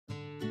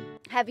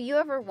Have you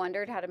ever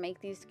wondered how to make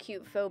these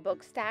cute faux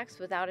book stacks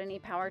without any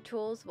power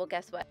tools? Well,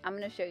 guess what? I'm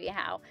going to show you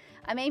how.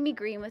 I'm Amy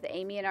Green with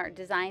Amy and Art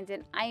Designs,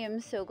 and I am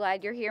so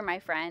glad you're here, my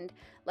friend.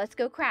 Let's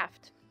go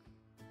craft.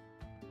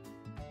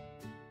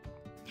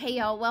 Hey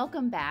y'all,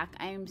 welcome back.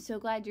 I am so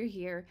glad you're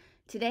here.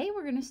 Today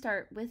we're going to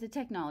start with a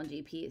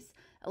technology piece.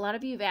 A lot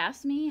of you have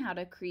asked me how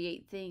to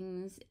create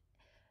things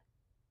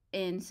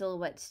in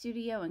Silhouette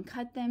Studio and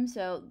cut them,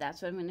 so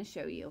that's what I'm going to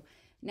show you.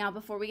 Now,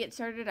 before we get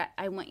started,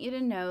 I want you to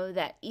know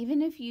that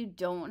even if you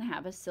don't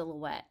have a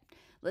silhouette,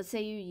 let's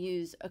say you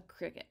use a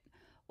Cricut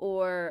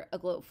or a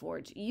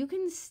Glowforge, you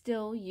can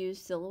still use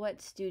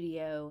Silhouette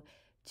Studio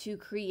to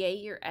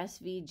create your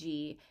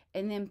SVG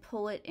and then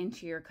pull it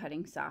into your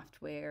cutting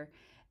software.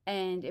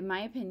 And in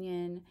my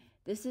opinion,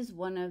 this is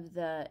one of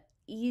the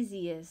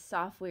easiest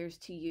softwares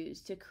to use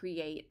to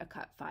create a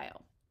cut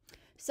file.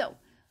 So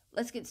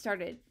let's get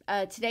started.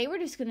 Today we're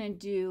just going to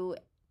do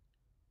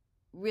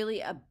really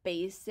a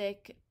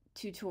basic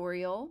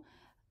tutorial.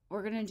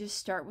 We're going to just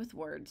start with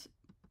words.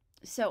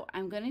 So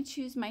I'm going to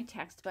choose my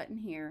text button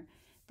here.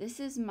 This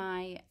is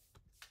my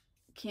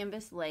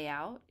canvas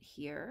layout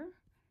here.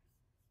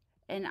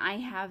 And I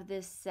have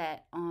this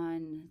set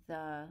on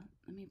the,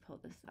 let me pull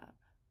this up.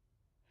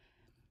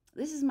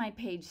 This is my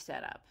page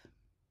setup.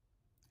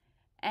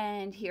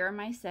 And here are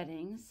my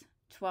settings,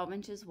 12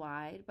 inches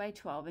wide by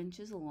 12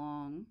 inches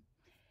long.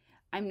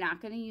 I'm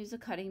not going to use a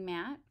cutting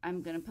mat.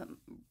 I'm going to put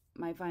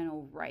my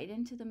vinyl right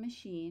into the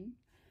machine.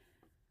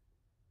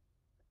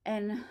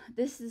 And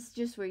this is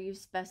just where you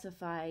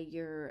specify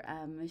your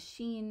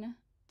machine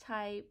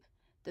type,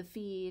 the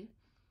feed.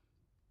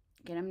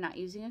 Again, I'm not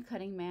using a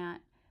cutting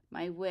mat,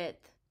 my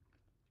width,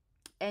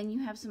 and you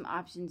have some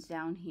options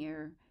down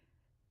here.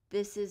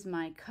 This is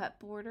my cut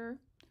border.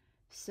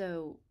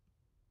 So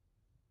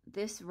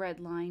this red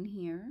line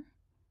here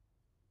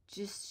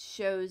just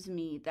shows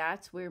me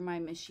that's where my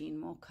machine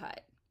will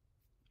cut.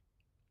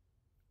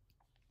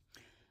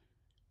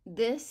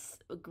 This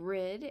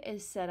grid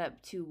is set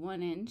up to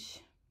 1 inch.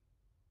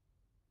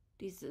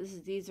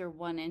 These are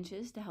 1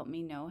 inches to help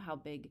me know how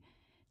big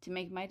to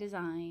make my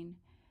design.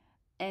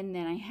 And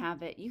then I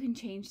have it, you can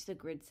change the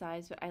grid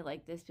size, but I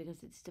like this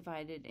because it's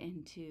divided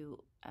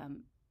into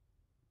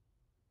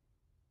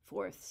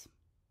fourths,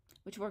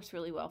 which works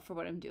really well for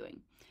what I'm doing.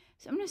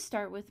 So I'm going to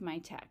start with my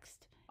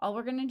text. All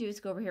we're going to do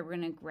is go over here. We're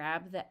going to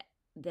grab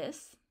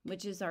this,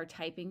 which is our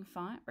typing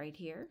font right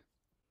here.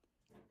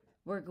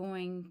 We're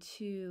going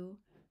to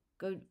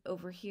go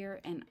over here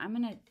and I'm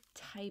going to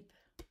type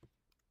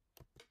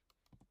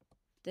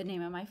the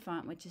name of my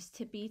font, which is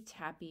Tippy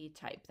Tappy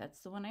Type. That's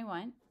the one I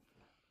want.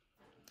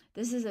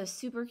 This is a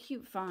super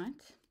cute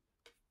font.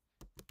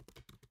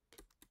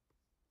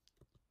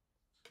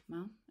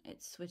 Well,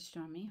 it switched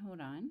on me. Hold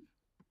on.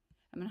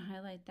 I'm going to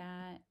highlight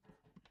that.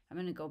 I'm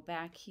going to go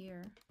back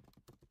here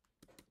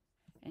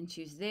and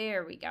choose.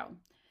 There we go.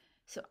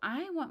 So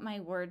I want my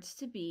words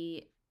to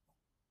be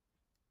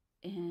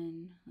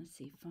in, let's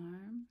see,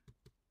 farm,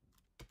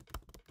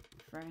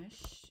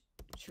 fresh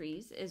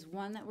trees is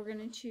one that we're going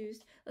to choose.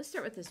 Let's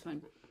start with this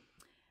one.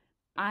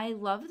 I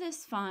love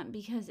this font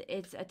because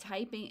it's a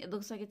typing, it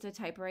looks like it's a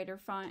typewriter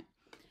font,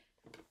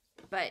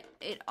 but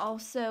it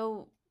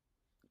also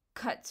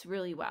cuts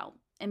really well.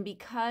 And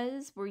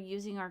because we're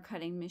using our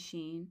cutting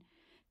machine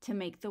to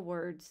make the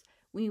words,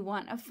 we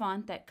want a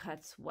font that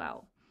cuts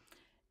well.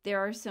 There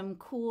are some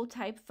cool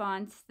type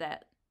fonts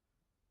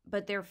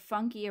but they're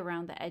funky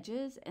around the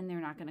edges and they're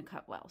not going to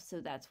cut well. So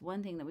that's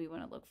one thing that we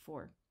want to look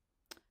for.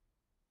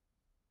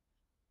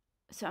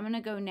 So I'm going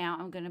to go now,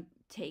 I'm going to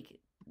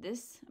take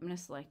this, I'm going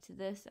to select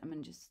this, I'm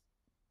going to just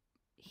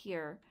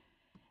here,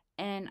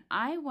 and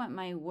I want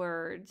my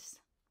words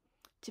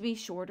to be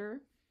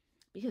shorter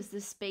because the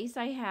space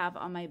I have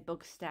on my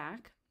book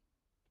stack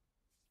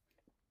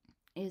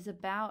is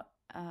about,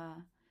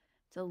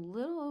 it's a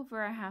little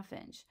over a ½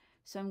 inch.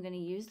 So I'm going to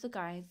use the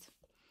guides.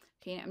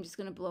 Okay, I'm just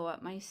going to blow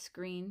up my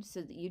screen so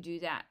that you do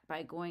that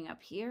by going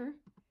up here,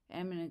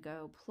 and I'm going to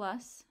go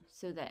plus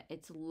so that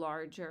it's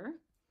larger.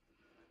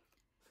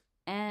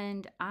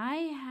 And I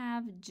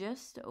have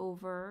just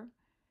over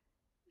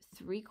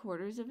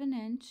 3/4 of an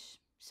inch.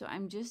 So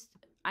I'm just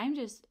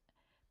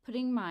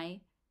putting my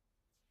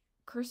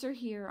cursor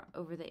here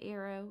over the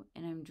arrow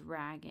and I'm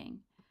dragging.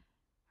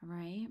 All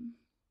right.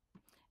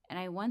 And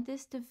I want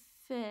this to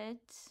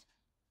fit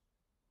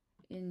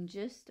in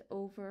just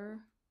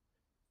over,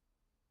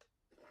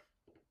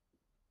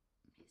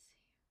 let me see,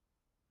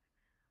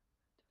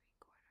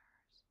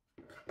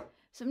 3/4.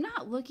 So I'm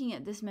not looking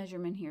at this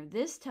measurement here.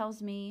 This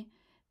tells me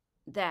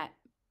that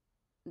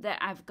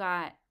I've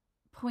got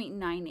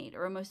 0.98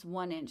 or almost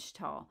 1 inch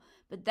tall,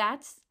 but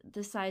that's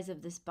the size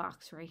of this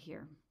box right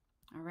here.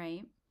 All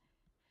right.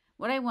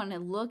 What I want to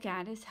look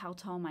at is how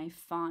tall my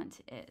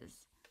font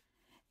is.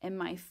 And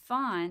my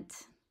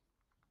font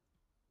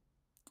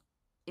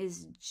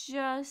is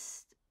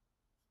just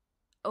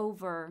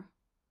over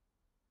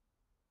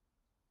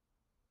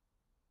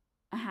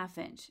a ½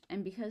 inch.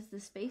 And because the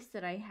space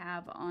that I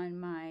have on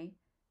my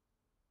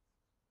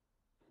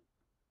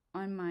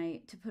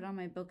to put on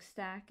my book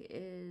stack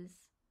is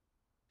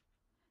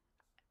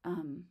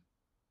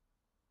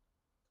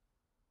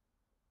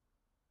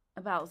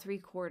about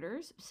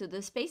 3/4. So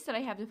the space that I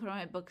have to put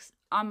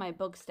on my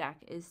book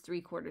stack is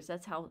 3/4.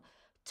 That's how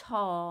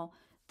tall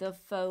the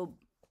faux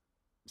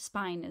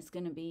spine is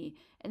going to be.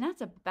 And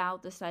that's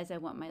about the size I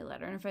want my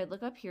letter. And if I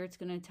look up here, it's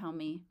going to tell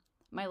me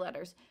my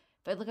letters.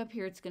 If I look up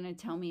here, it's going to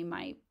tell me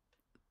my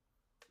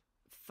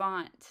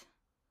font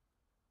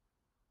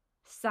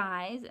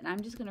size. And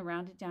I'm just going to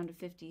round it down to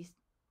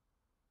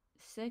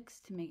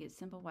 56 to make it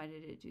simple. Why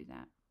did it do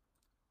that?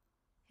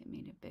 It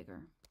made it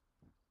bigger.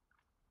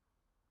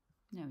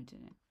 No, it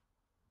didn't.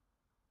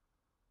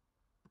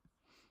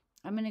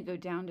 I'm going to go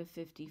down to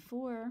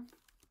 54.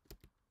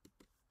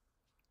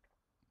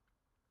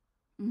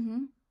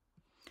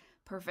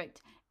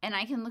 Perfect. And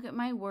I can look at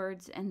my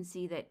words and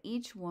see that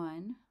each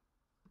one,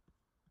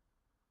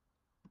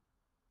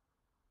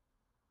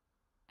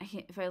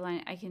 if I line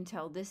it, I can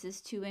tell this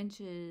is 2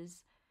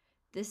 inches.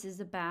 This is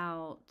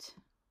about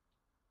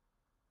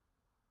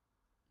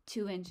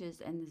 2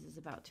 inches, and this is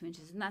about 2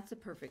 inches. And that's the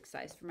perfect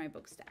size for my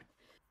book stack.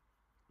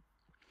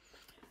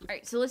 All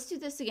right, so let's do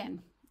this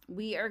again.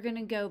 We are going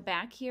to go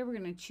back here. We're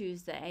going to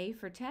choose the A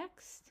for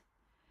text.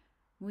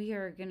 We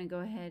are going to go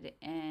ahead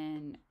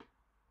and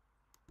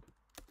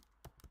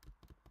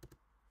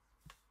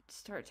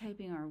start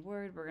typing our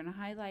word. We're going to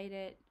highlight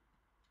it.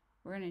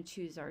 We're going to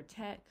choose our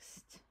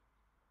text.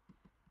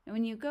 And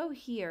when you go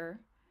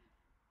here,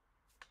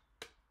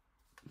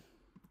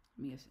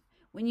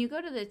 when you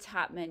go to the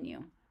top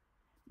menu,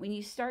 when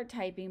you start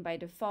typing, by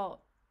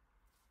default,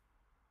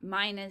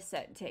 mine is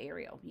set to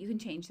Arial. You can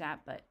change that,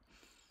 but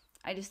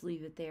I just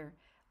leave it there.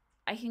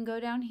 I can go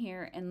down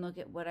here and look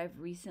at what I've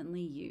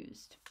recently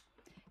used.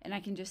 And I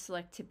can just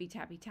select Tippy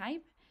Tappy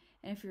Type.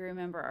 And if you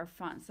remember, our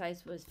font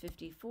size was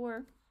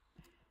 54.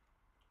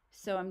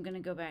 So I'm going to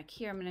go back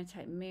here. I'm going to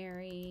type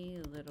Merry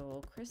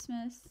Little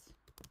Christmas.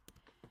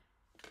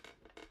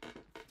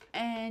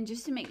 And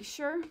just to make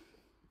sure,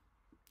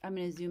 I'm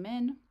going to zoom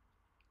in.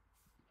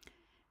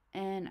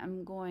 And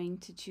I'm going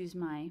to choose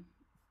my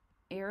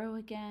arrow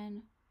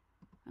again.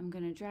 I'm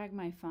going to drag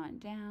my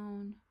font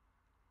down.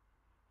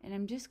 And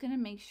I'm just going to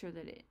make sure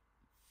that it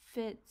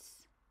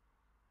fits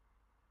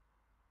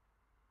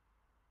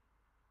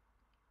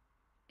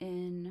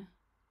in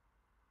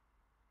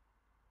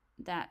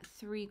that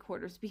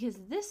 3/4, because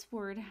this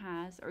word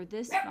has, or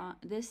this font,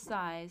 this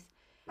size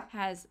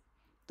has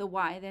the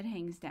Y that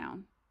hangs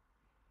down.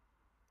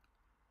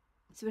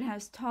 So it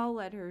has tall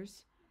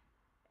letters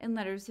and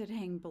letters that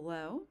hang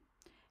below.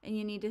 And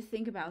you need to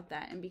think about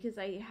that. And because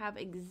I have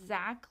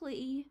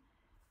exactly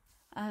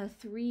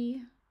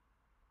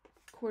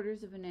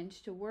 3/4 of an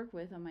inch to work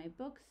with on my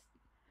books,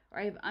 or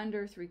I have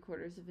under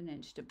 3/4 of an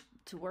inch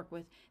to work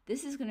with,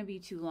 this is going to be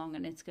too long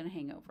and it's going to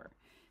hang over.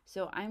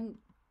 So I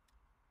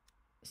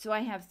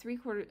have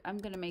 3/4. I'm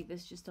going to make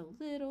this just a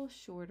little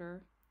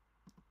shorter.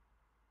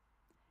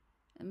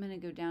 I'm going to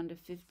go down to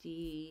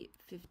 50,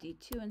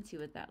 52 and see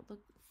what that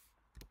looks.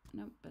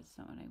 Nope, that's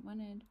not what I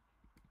wanted.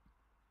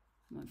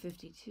 I want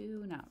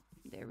 52. Now,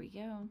 there we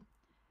go.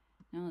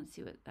 Now let's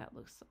see what that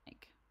looks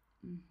like.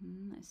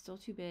 It's still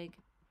too big.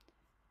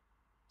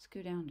 Let's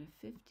go down to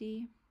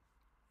 50.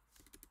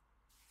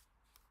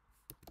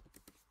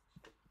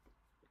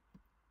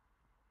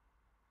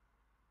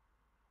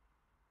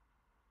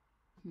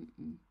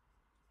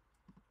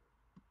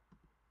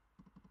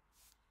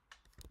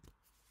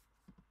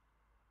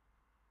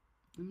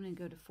 I'm going to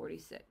go to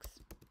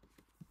 46.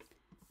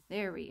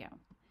 There we go.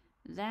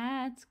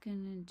 That's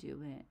going to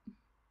do it.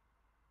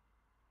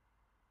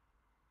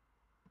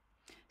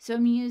 So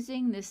I'm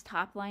using this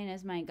top line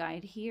as my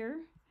guide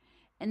here.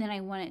 And then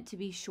I want it to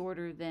be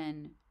shorter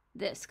than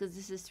this, because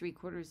this is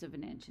 3/4 of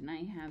an inch. And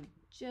I have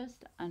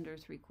just under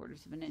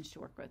 3/4 of an inch to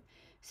work with.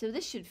 So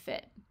this should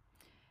fit.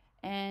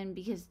 And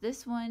because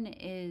this one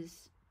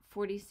is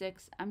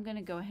 46, I'm going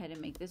to go ahead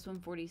and make this one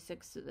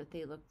 46 so that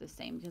they look the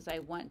same, because I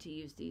want to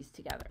use these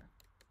together.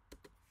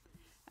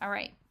 All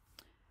right.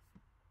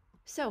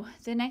 So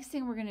the next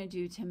thing we're going to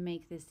do to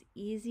make this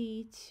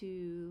easy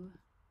to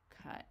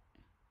cut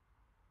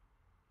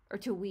or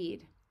to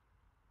weed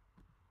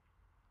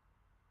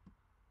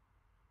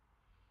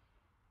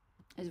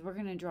is we're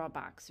going to draw a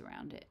box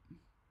around it.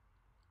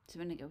 So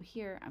I'm going to go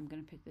here. I'm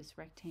going to pick this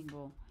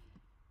rectangle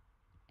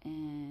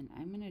and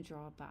I'm going to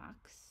draw a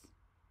box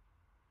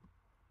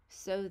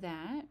so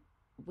that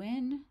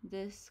when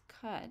this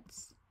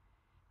cuts,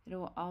 it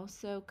will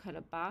also cut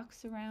a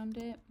box around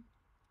it.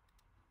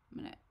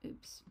 I'm going to,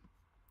 oops.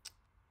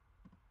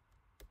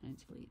 I'm going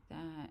to delete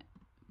that.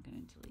 I'm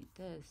going to delete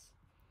this.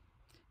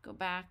 Go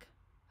back,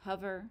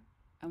 hover.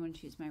 I want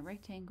to choose my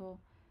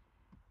rectangle.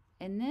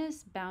 And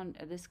this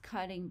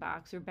cutting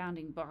box or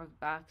bounding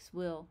box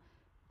will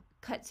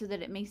cut so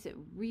that it makes it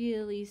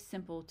really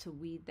simple to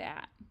weed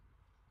that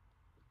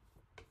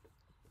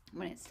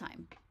when it's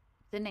time.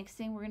 The next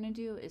thing we're going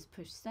to do is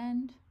push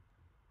send.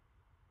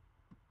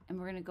 And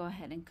we're going to go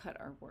ahead and cut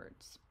our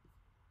words.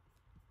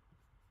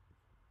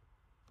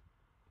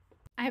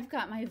 I've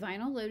got my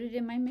vinyl loaded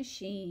in my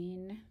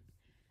machine.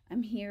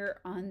 I'm here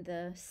on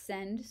the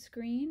send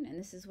screen, and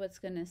this is what's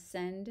going to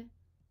send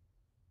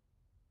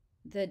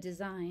the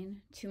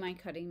design to my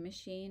cutting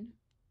machine.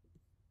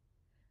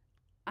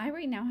 I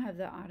right now have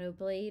the auto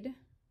blade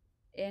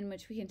in,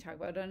 which we can talk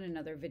about on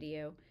another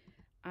video.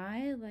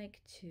 I like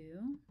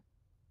to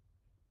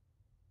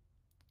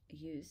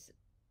use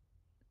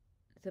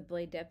the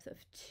blade depth of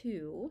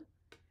 2.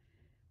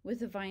 With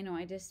the vinyl,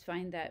 I just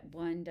find that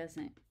 1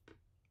 doesn't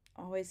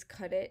always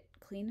cut it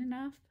clean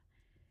enough.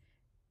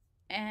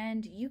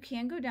 And you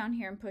can go down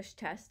here and push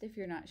test if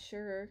you're not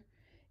sure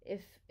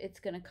if it's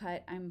going to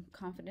cut. I'm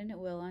confident it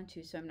will on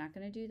 2, so I'm not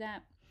going to do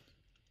that.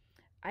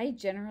 I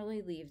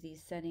generally leave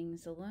these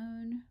settings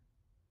alone.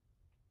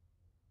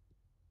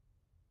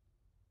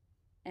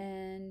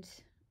 And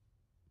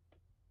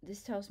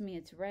this tells me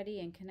it's ready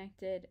and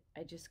connected.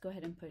 I just go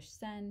ahead and push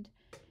send,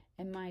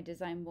 and my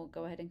design will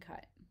go ahead and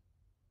cut.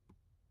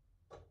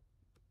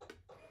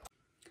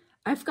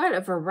 I've got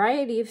a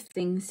variety of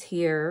things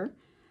here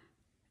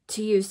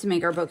to use to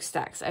make our book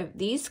stacks.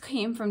 These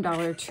came from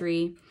Dollar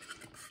Tree,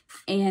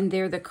 and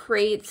they're the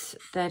crates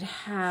that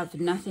have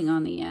nothing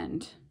on the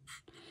end.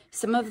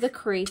 Some of the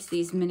crates,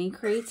 these mini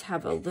crates,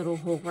 have a little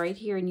hole right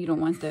here, and you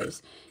don't want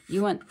those.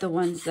 You want the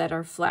ones that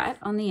are flat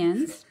on the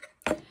ends.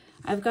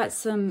 I've got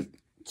some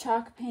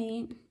chalk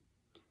paint.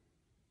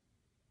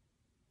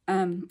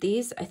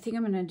 These, I think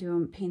I'm going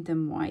to paint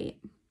them white.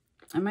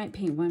 I might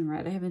paint one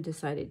red. I haven't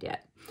decided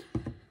yet.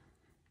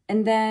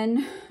 And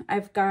then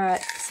I've got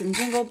some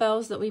jingle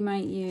bells that we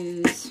might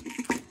use.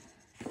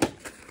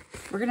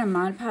 We're going to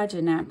Mod Podge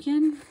a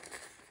napkin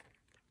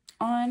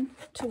on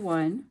to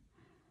 1,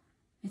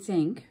 I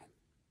think.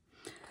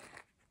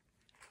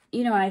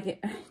 You know, I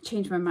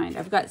changed my mind.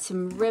 I've got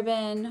some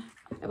ribbon.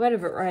 I've got a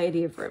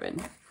variety of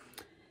ribbon.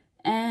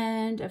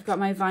 And I've got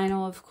my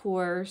vinyl, of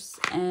course.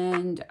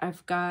 And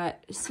I've got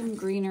some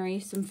greenery,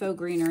 some faux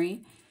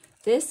greenery.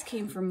 This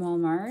came from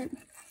Walmart.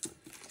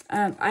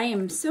 I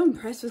am so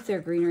impressed with their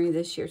greenery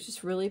this year. It's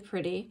just really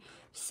pretty.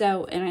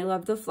 So, and I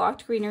love the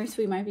flocked greenery,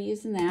 so we might be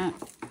using that.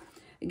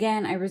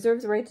 Again, I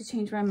reserve the right to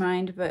change my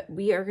mind, but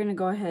we are going to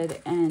go ahead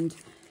and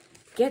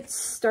get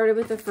started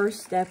with the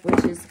first step,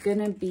 which is going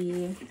to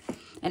be,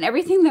 and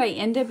everything that I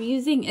end up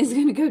using is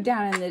going to go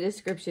down in the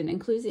description,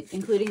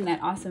 including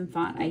that awesome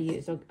font I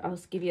use. I'll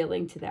give you a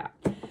link to that.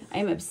 I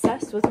am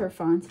obsessed with her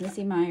fonts.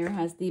 Missy Meyer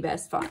has the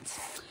best fonts.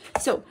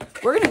 So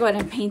we're going to go ahead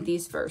and paint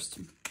these first.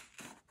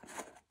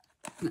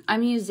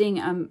 I'm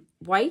using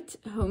white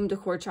home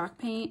decor chalk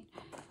paint.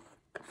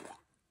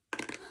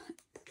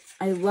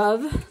 I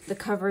love the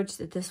coverage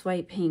that this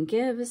white paint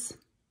gives.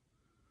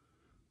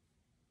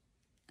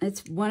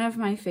 It's one of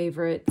my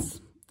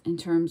favorites in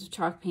terms of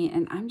chalk paint,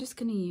 and I'm just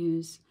going to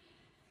use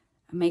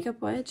a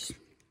makeup wedge,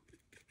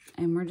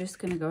 and we're just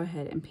going to go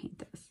ahead and paint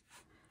this.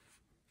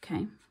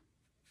 Okay.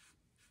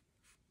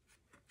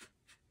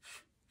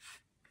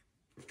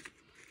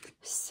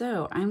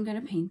 So I'm going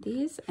to paint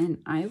these, and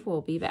I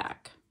will be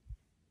back.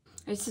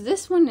 All right, so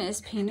this one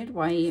is painted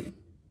white.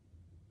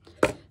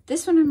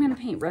 This one I'm going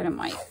to paint red and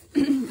white.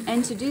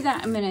 And to do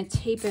that, I'm going to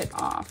tape it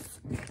off.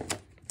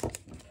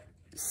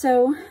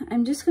 So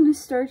I'm just going to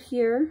start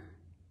here.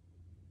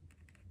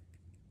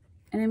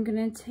 And I'm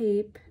going to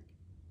tape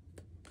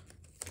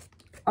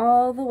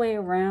all the way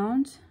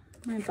around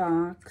my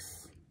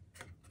box.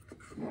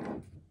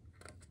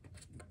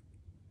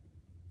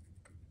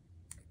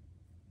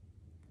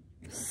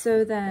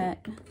 So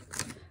that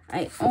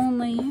I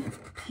only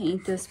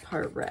paint this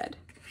part red.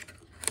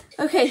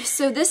 Okay,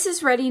 so this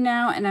is ready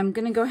now, and I'm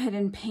going to go ahead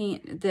and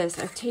paint this.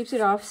 I've taped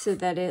it off so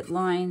that it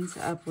lines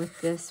up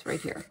with this right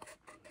here.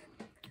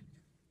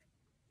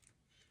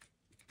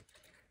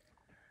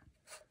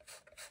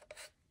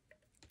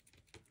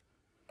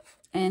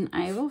 And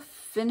I will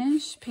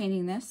finish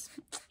painting this,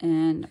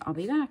 and I'll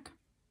be back.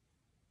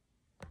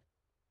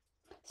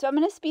 So I'm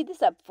going to speed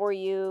this up for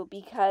you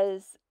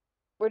because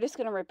we're just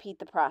going to repeat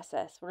the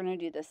process. We're going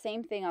to do the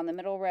same thing on the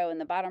middle row and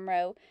the bottom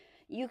row.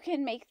 You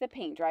can make the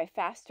paint dry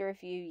faster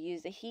if you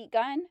use a heat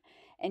gun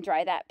and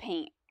dry that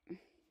paint.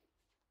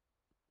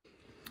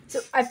 So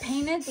I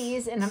painted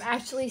these, and I've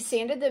actually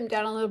sanded them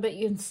down a little bit.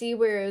 You can see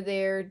where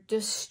they're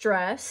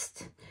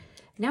distressed.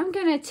 Now I'm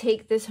going to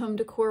take this home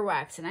decor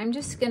wax, and I'm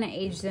just going to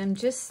age them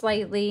just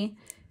slightly.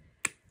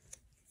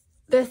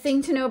 The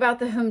thing to know about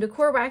the home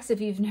decor wax, if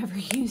you've never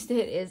used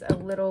it, is a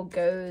little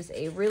goes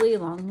a really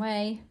long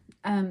way.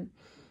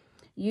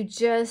 You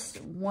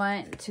just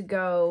want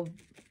to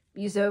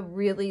use a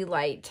really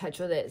light touch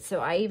with it. So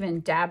I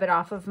even dab it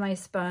off of my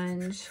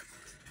sponge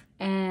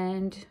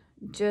and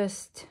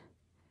just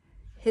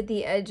hit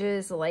the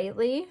edges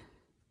lightly.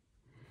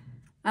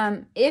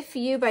 If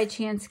you by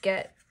chance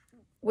get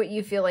what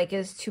you feel like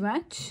is too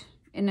much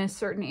in a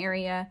certain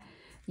area,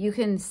 you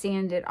can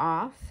sand it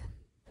off.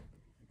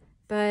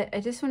 But I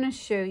just want to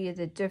show you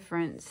the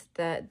difference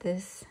that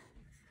this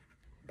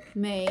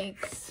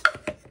makes.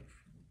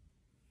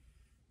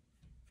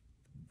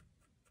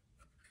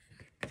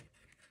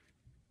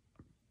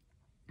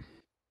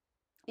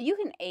 You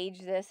can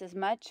age this as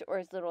much or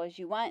as little as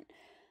you want.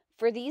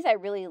 For these, I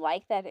really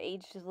like that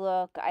aged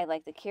look. I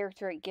like the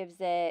character it gives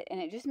it,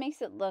 and it just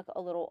makes it look a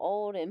little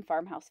old and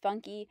farmhouse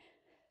funky.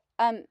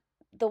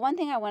 the one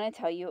thing I want to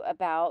tell you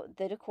about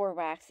the Decor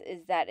wax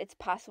is that it's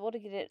possible to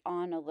get it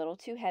on a little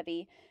too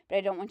heavy, but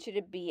I don't want you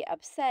to be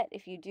upset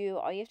if you do.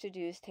 All you have to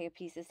do is take a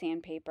piece of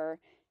sandpaper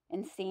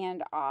and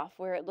sand off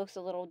where it looks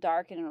a little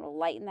dark, and it'll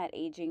lighten that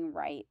aging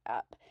right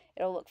up.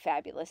 It'll look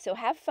fabulous. So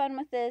have fun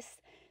with this.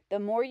 The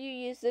more you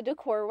use the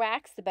Decor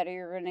wax, the better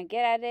you're going to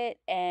get at it,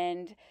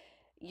 and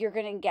you're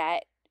going to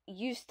get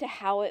used to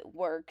how it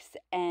works,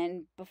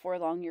 and before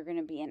long you're going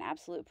to be an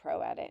absolute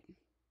pro at it.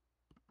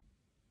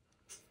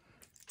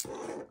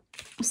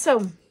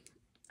 So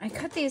I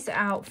cut these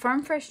out.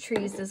 Farm Fresh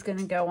Trees is going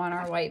to go on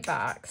our white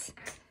box,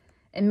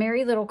 and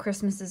Merry Little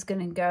Christmas is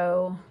going to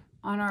go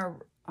on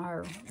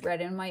our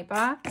red and white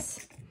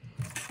box.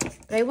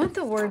 But I want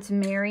the words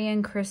Merry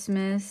and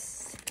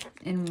Christmas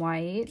in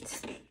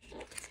white,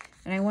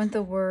 and I want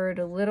the word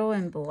a little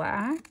in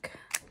black.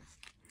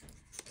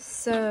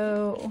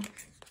 So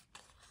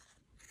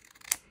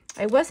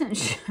I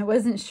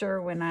wasn't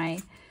sure when I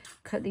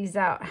cut these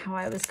out how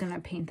I was going to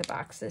paint the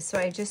boxes, so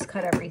I just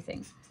cut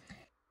everything.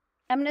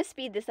 I'm going to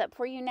speed this up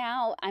for you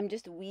now. I'm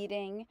just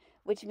weeding,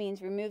 which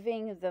means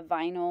removing the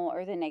vinyl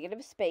or the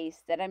negative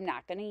space that I'm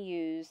not going to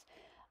use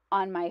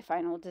on my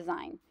final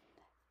design.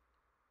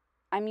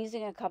 I'm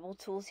using a couple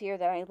tools here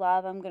that I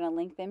love. I'm going to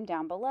link them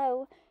down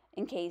below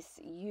in case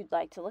you'd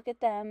like to look at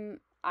them.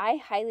 I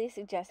highly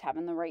suggest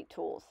having the right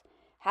tools.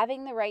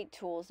 Having the right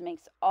tools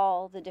makes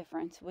all the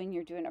difference when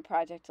you're doing a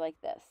project like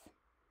this.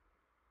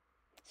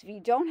 So if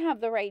you don't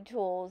have the right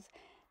tools,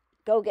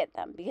 go get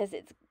them, because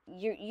it's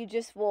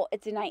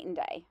a night and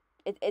day.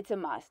 It's a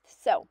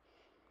must. So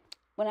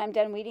when I'm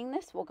done weeding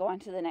this, we'll go on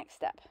to the next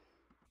step.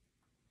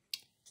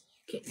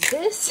 Okay,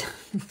 this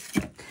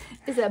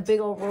is a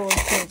big old roll of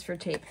transfer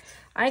tape.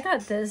 I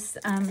got this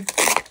on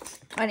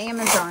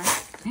Amazon.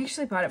 I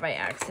actually bought it by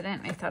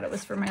accident. I thought it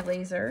was for my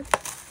laser,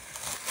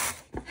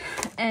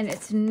 and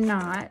it's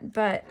not,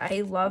 but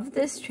I love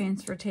this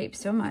transfer tape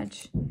so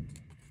much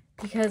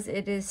because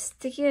it is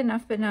sticky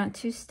enough but not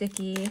too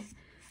sticky.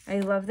 I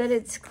love that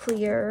it's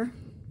clear,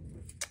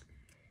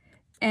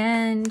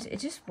 and it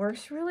just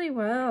works really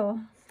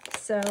well.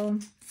 So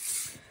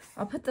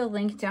I'll put the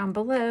link down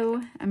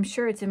below. I'm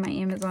sure it's in my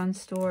Amazon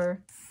store.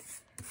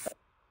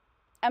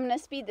 I'm going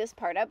to speed this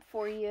part up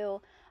for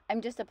you.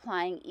 I'm just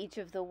applying each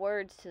of the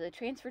words to the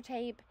transfer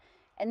tape,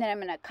 and then I'm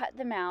going to cut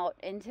them out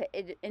into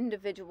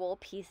individual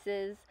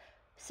pieces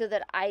so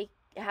that I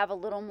have a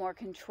little more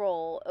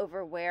control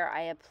over where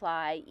I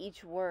apply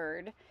each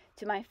word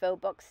to my faux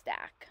book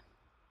stack.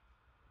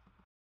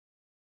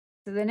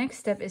 So the next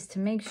step is to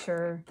make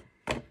sure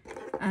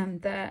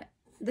that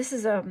this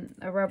is a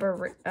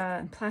rubber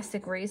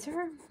plastic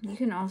razor. You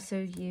can also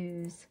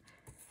use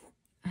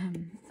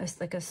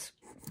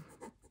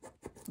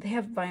they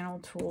have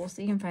vinyl tools.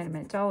 You can find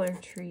them at Dollar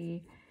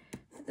Tree.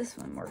 This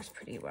one works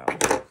pretty well.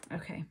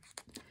 Okay,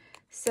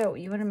 so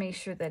you want to make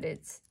sure that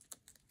it's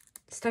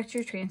stuck to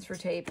your transfer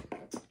tape.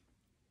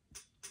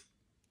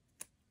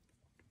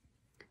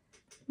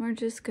 We're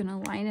just going to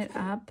line it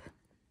up.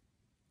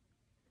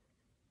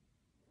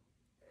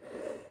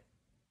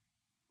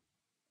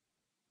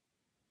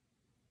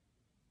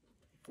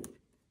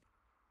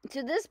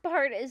 So this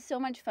part is so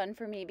much fun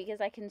for me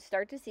because I can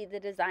start to see the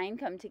design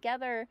come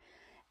together.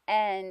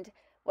 And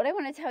what I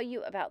want to tell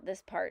you about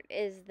this part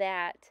is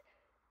that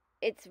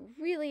it's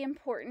really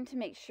important to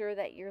make sure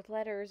that your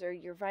letters or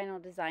your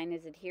vinyl design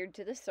is adhered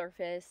to the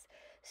surface,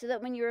 so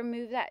that when you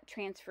remove that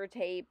transfer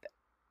tape,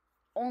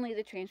 only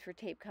the transfer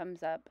tape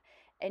comes up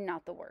and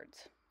not the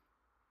words.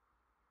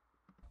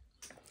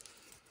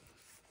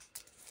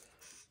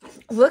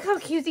 Look how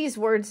cute these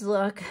words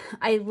look.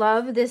 I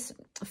love this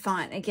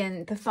font.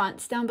 Again, the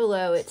font's down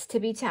below. It's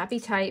Tippy Tappy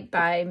Type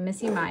by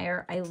Missy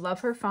Meyer. I love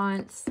her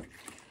fonts.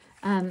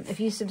 If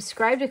you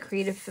subscribe to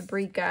Creative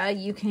Fabrica,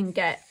 you can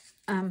get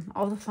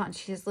all the fonts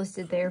she has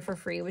listed there for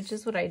free, which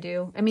is what I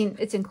do. I mean,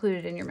 it's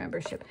included in your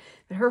membership.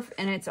 But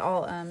it's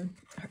all,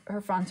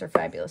 her fonts are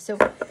fabulous. So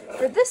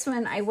for this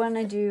one, I want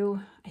to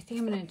do, I think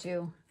I'm going to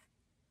do,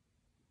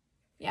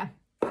 yeah,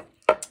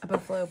 a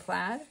buffalo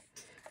plaid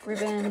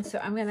ribbon. So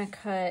I'm going to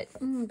cut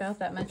about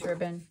that much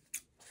ribbon.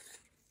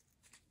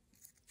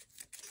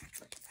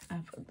 I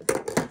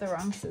put the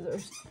wrong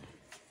scissors.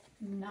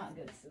 Not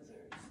good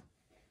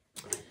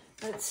scissors.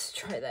 Let's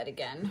try that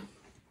again.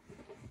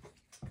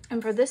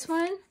 And for this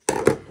one,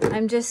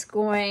 I'm just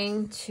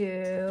going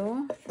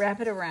to wrap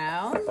it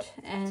around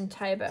and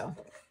tie a bow.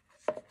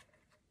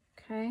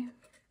 Okay.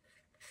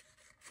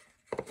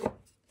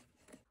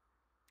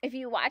 If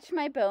you watch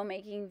my bow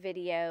making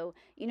video,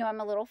 you know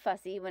I'm a little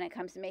fussy when it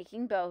comes to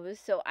making bows,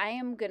 so I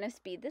am going to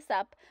speed this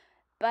up,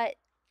 but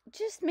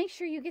just make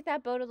sure you get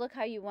that bow to look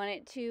how you want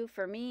it to.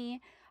 For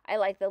me, I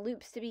like the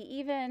loops to be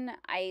even.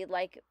 I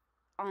like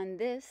on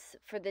this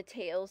for the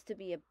tails to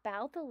be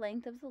about the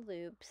length of the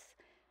loops.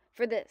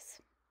 For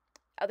this,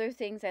 other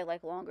things I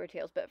like longer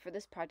tails, but for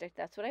this project,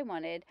 that's what I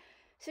wanted.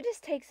 So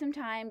just take some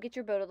time, get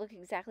your bow to look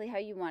exactly how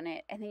you want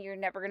it, and then you're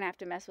never going to have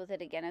to mess with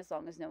it again as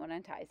long as no one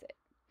unties it.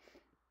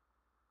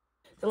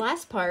 The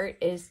last part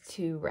is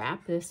to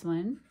wrap this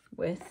one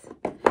with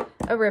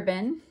a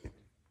ribbon.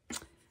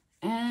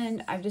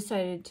 And I've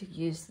decided to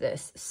use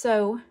this.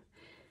 So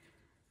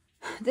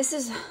this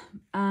is,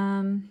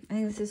 I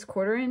think this is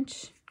quarter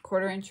inch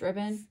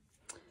ribbon.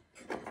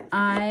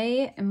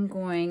 I am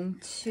going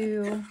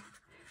to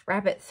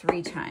wrap it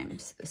 3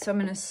 times. So I'm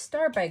going to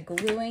start by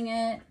gluing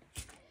it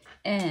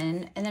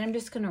in, and then I'm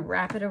just going to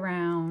wrap it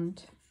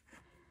around.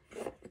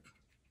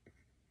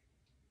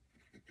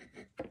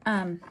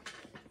 And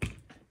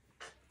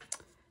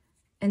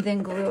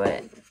then glue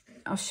it.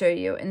 I'll show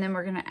you. And then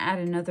we're going to add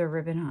another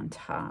ribbon on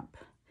top.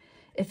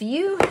 If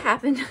you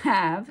happen to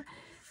have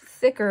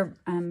thicker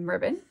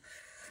ribbon,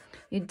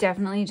 you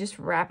definitely just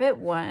wrap it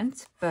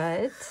once,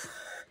 but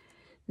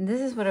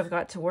this is what I've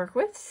got to work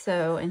with.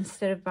 So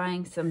instead of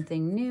buying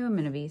something new, I'm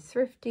going to be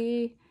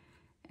thrifty,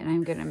 and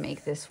I'm going to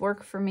make this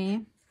work for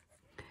me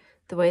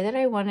the way that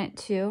I want it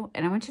to.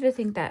 And I want you to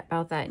think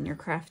about that in your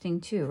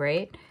crafting too,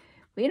 right?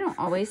 We don't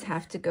always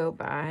have to go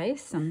buy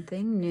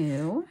something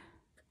new.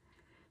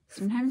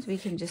 Sometimes we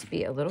can just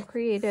be a little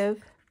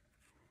creative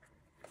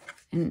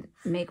and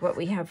make what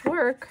we have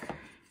work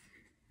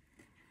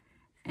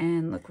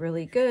and look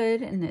really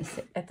good in this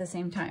at the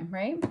same time,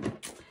 right?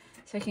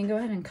 So I can go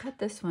ahead and cut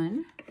this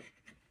one.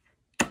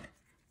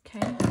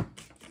 Okay.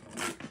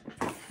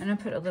 I'm going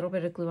to put a little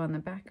bit of glue on the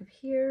back of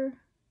here.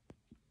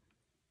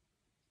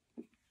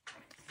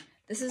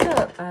 This is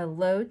a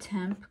low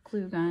temp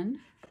glue gun.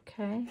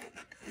 Okay.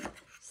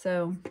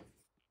 So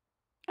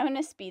I'm going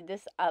to speed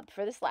this up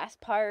for this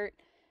last part.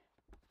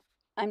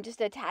 I'm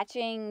just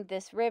attaching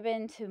this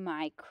ribbon to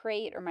my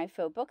crate or my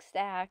faux book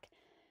stack.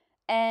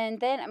 And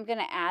then I'm going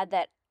to add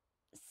that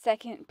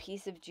second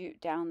piece of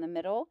jute down the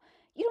middle.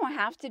 You don't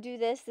have to do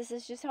this. This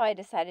is just how I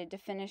decided to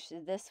finish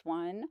this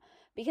one,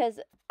 because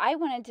I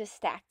wanted to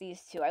stack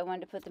these two. I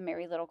wanted to put the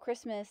Merry Little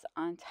Christmas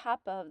on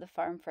top of the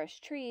Farm Fresh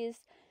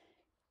trees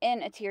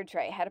in a tiered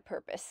tray. It had a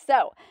purpose.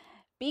 So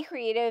be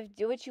creative.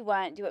 Do what you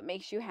want. Do what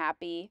makes you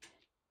happy.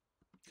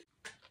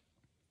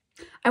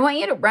 I want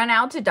you to run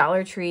out to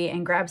Dollar Tree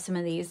and grab some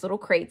of these little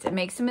crates and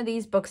make some of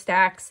these book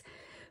stacks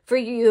for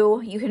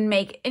you. You can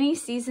make any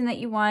season that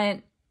you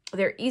want.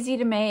 They're easy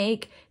to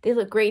make. They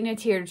look great in a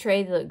tiered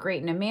tray. They look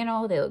great in a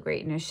mantle. They look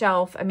great in a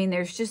shelf. I mean,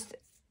 there's just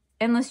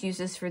endless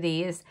uses for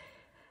these.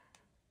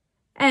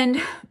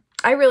 And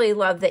I really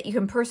love that you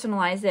can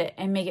personalize it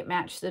and make it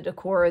match the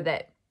decor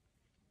that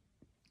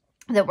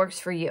works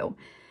for you.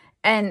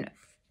 And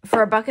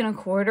for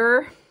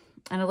 $1.25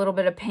 and a little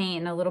bit of paint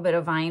and a little bit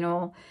of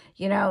vinyl,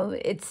 you know,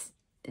 it's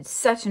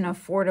such an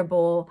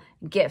affordable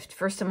gift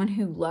for someone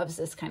who loves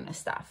this kind of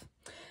stuff.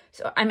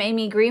 So I'm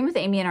Amy Green with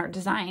Amy and Art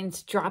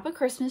Designs. Drop a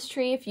Christmas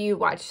tree if you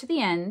watch to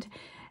the end,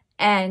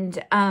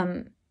 and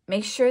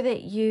make sure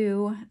that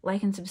you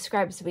like and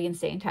subscribe so we can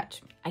stay in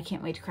touch. I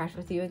can't wait to craft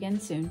with you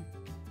again soon.